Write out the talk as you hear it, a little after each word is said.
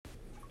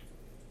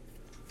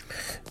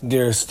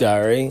Dearest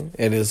Diary,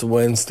 it is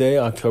Wednesday,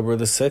 October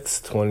the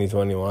 6th,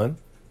 2021.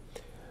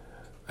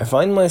 I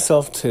find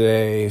myself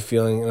today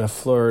feeling in a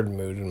florid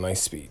mood in my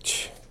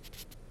speech.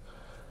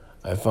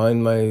 I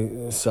find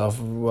myself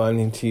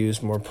wanting to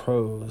use more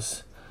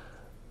prose,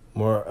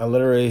 more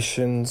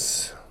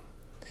alliterations,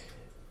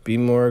 be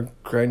more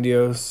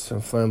grandiose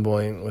and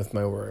flamboyant with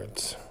my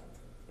words.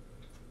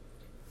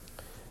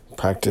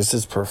 Practice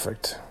is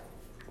perfect.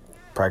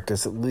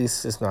 Practice at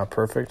least is not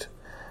perfect,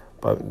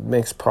 but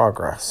makes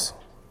progress,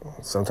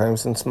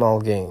 sometimes in small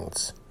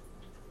gains.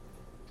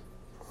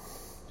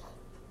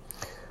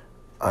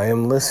 I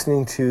am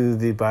listening to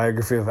the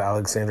biography of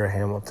Alexander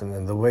Hamilton,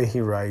 and the way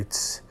he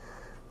writes,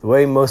 the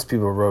way most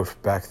people wrote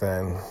back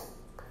then,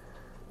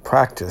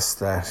 practice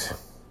that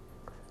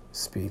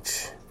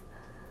speech,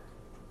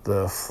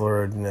 the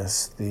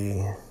floridness,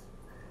 the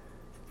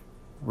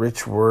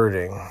rich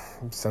wording,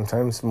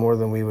 sometimes more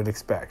than we would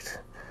expect.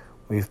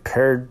 We've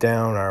pared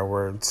down our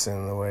words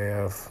in the way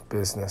of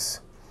business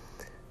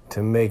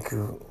to make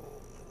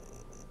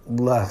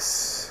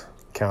less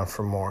count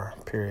for more,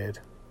 period.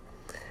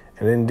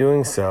 And in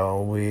doing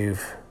so,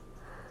 we've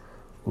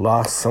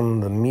lost some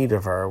of the meat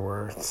of our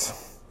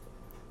words.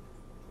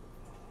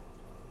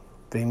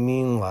 They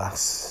mean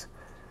less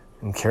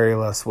and carry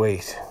less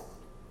weight,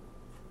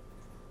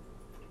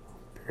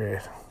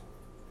 period.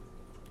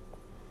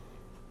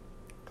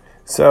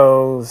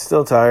 So,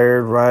 still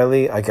tired,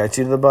 Riley. I got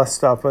you to the bus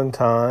stop on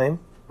time.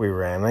 We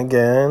ran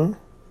again.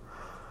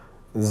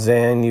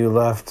 Zan, you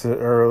left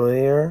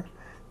earlier.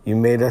 You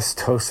made us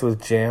toast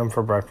with jam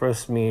for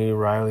breakfast, me,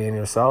 Riley, and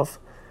yourself.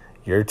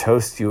 Your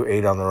toast you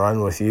ate on the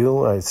run with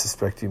you. I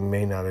suspect you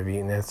may not have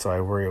eaten it, so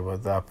I worry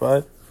about that.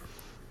 But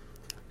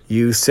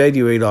you said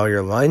you ate all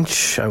your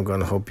lunch. I'm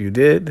going to hope you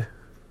did.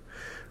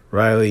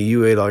 Riley,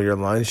 you ate all your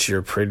lunch.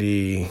 You're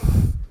pretty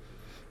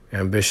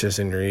ambitious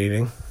in your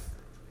eating.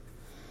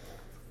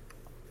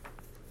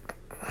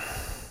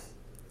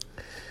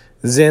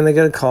 Zan, I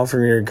got a call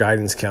from your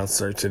guidance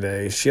counselor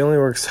today. She only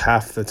works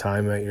half the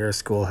time at your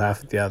school,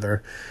 half at the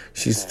other.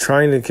 She's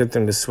trying to get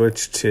them to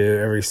switch to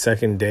every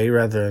second day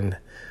rather than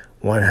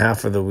one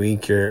half of the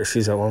week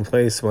she's at one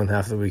place, one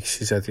half of the week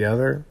she's at the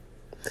other.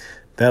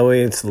 That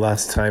way it's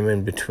less time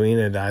in between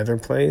at either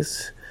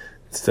place.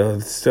 It's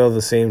still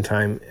the same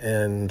time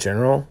in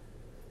general.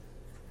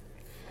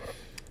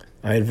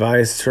 I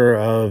advised her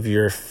of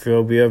your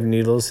phobia of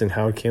needles and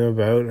how it came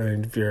about,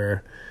 and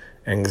your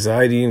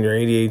anxiety and your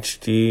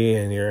ADHD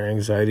and your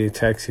anxiety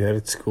attacks you had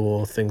at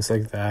school, things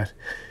like that.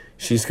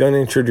 She's going to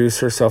introduce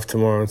herself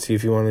tomorrow and see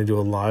if you want to do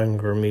a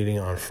longer meeting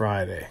on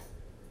Friday.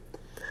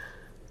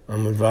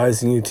 I'm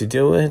advising you to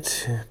do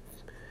it.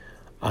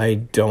 I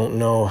don't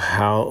know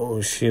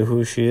who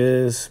she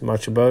is,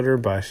 much about her,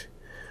 but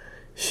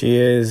she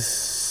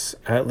is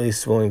at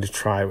least willing to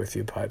try with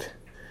you, bud,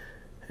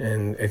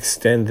 and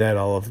extend that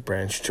olive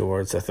branch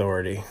towards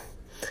authority.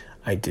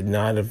 I did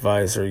not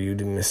advise you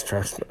to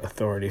mistrust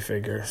authority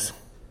figures.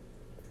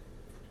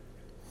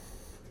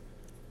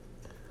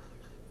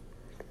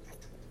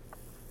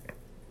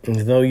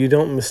 And though you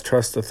don't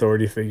mistrust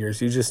authority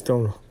figures, you just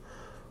don't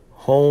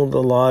hold a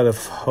lot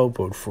of hope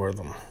out for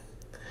them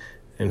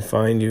and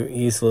find you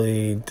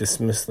easily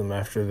dismiss them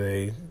after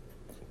they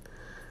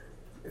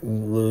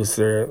lose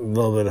their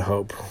little bit of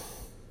hope.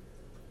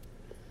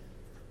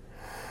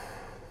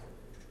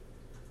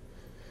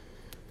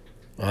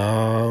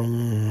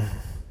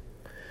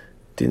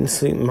 Didn't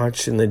sleep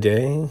much in the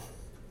day.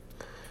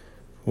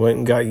 Went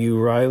and got you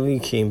Riley,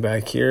 came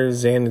back here.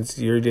 Zan, it's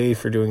your day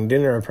for doing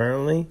dinner,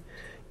 apparently.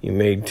 You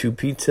made 2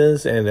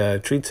 pizzas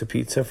and treats of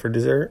pizza for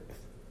dessert.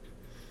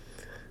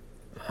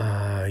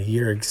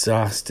 You're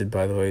exhausted,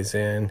 by the way,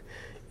 Zan.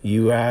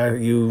 You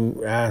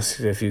asked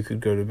if you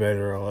could go to bed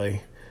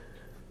early.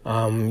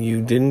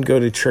 You didn't go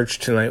to church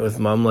tonight with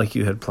Mom like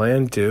you had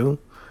planned to.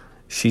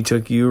 She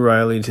took you,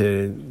 Riley,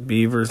 to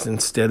Beavers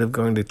instead of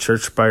going to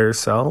church by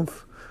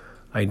herself.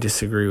 I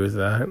disagree with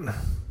that,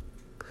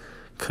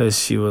 because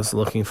she was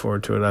looking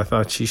forward to it. I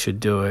thought she should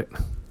do it.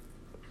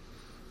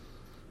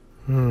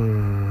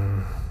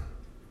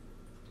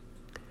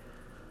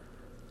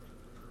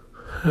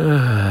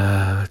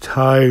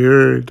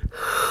 Tired.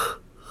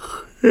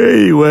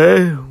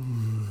 Anyway.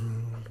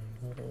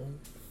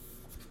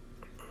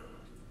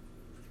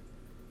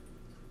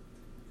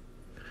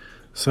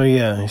 So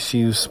yeah,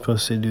 she was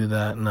supposed to do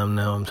that, and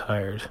I'm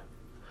tired.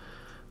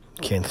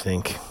 Can't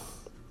think.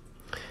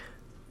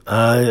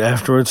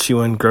 Afterwards, she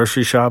went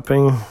grocery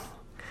shopping.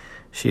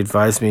 She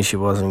advised me she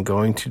wasn't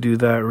going to do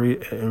that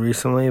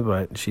recently,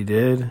 but she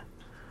did.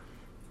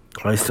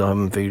 I still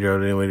haven't figured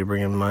out any way to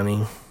bring in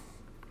money.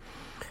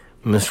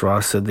 Miss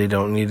Ross said they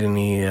don't need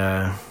any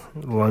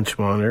lunch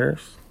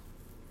monitors,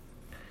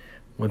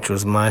 which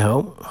was my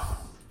hope.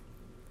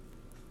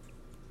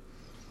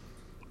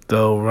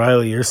 Though,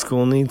 Riley, your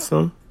school needs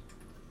them.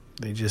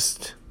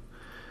 It's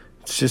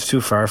just too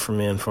far for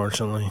me,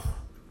 unfortunately.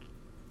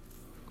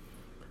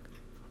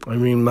 I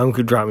mean, Mom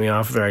could drop me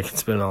off there. I could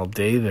spend all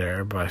day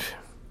there, but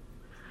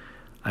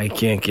I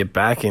can't get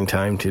back in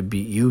time to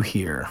beat you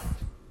here.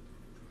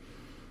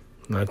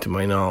 Not to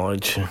my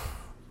knowledge.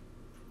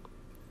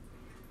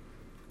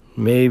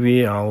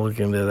 Maybe I'll look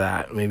into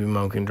that. Maybe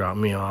Mom can drop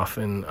me off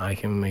and I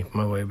can make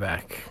my way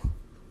back.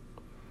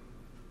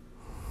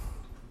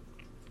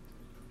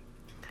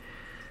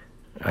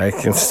 I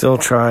can still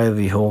try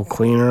the whole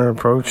cleaner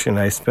approach, and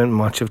I spent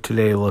much of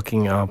today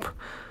looking up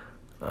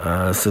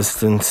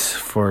assistance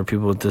for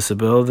people with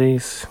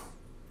disabilities.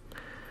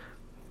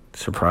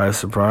 Surprise,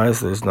 surprise,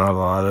 there's not a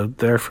lot out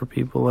there for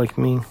people like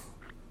me.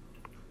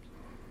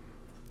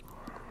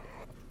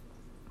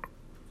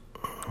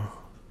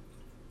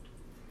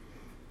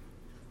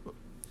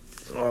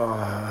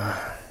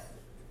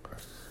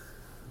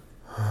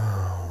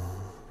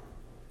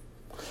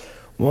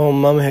 Well,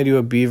 Mom had you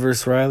a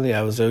Beavers, Riley.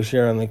 I was out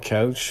here on the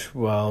couch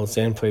while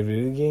Zan played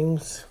video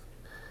games,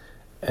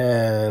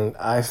 and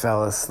I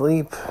fell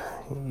asleep.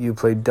 You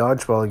played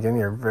dodgeball again.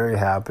 You're very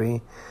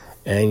happy,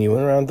 and you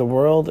went around the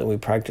world, and we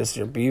practiced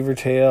your beaver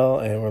tail,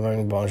 and we're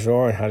learning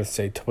bonjour and how to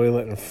say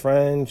toilet in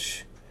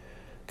French.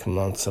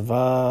 Comment ça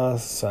va?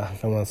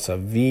 Comment ça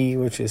vit?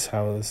 Which is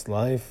how is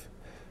life.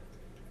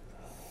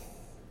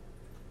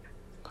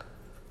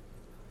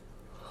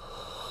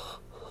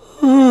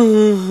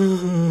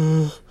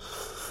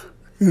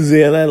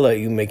 Zan, I let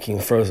you making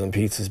frozen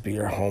pizzas be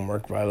your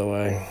homework, by the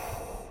way.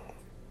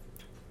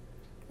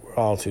 We're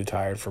all too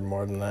tired for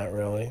more than that,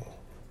 really.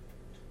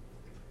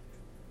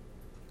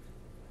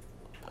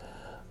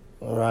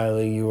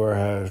 Riley, you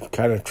were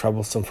kind of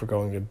troublesome for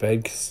going to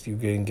bed because you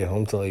didn't get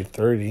home till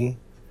 8:30,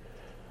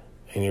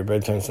 and your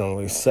bedtime's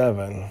only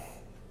 7.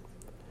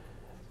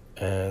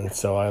 And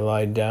so I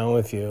lied down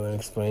with you and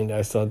explained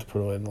I still had to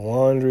put away the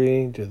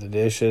laundry, do the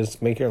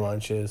dishes, make your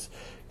lunches,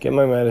 get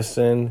my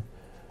medicine,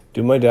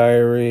 do my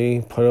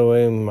diary, put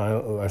away my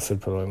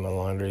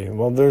laundry.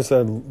 Well, there was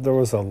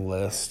a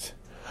list.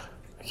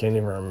 I can't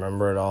even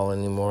remember it all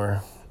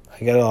anymore. I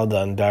get it all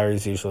done.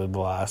 Diary's usually the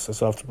last. I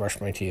still have to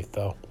brush my teeth,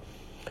 though.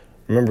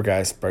 Remember,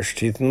 guys, brush your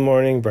teeth in the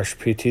morning, brush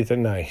your teeth at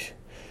night.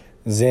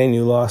 Zan,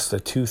 you lost a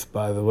tooth,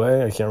 by the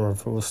way. I can't remember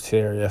if it was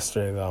today or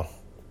yesterday, though.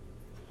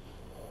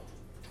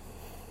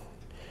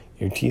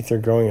 Your teeth are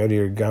growing out of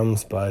your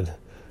gums, bud.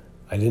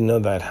 I didn't know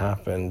that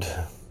happened.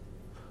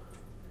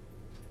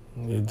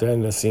 Your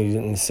dentist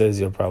says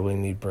you'll probably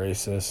need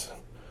braces.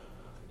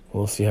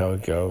 We'll see how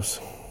it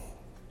goes.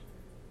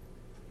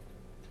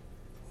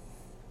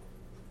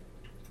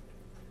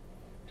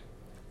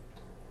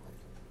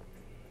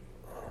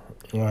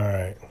 All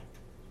right.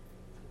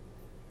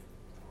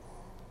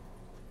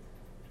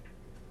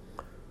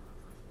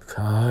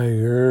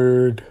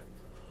 Tired.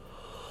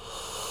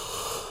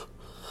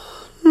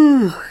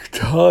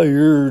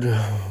 Tired.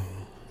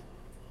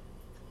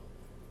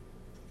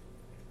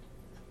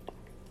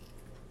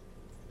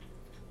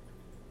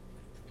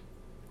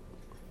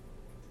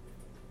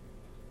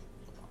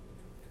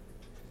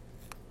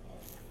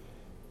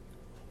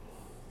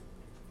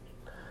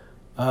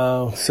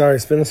 Sorry,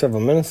 it's been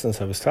several minutes since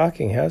I was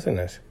talking, hasn't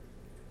it?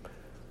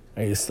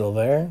 Are you still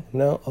there?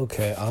 No?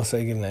 Okay, I'll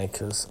say goodnight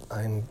because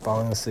I'm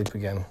falling asleep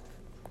again.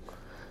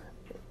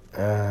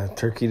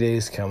 Turkey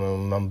Day's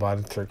coming. Mom bought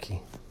a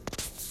turkey.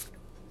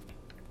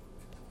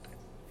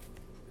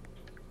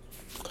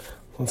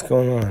 What's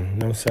going on?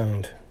 No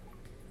sound.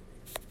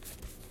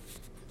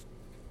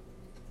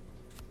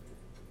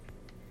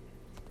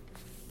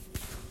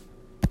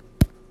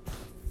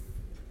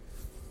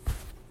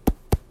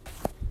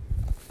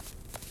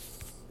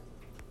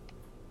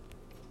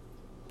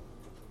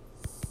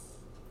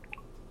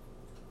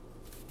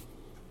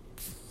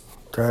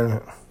 Trying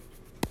it.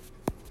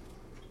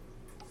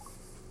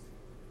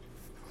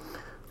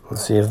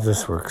 Let's see if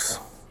this works.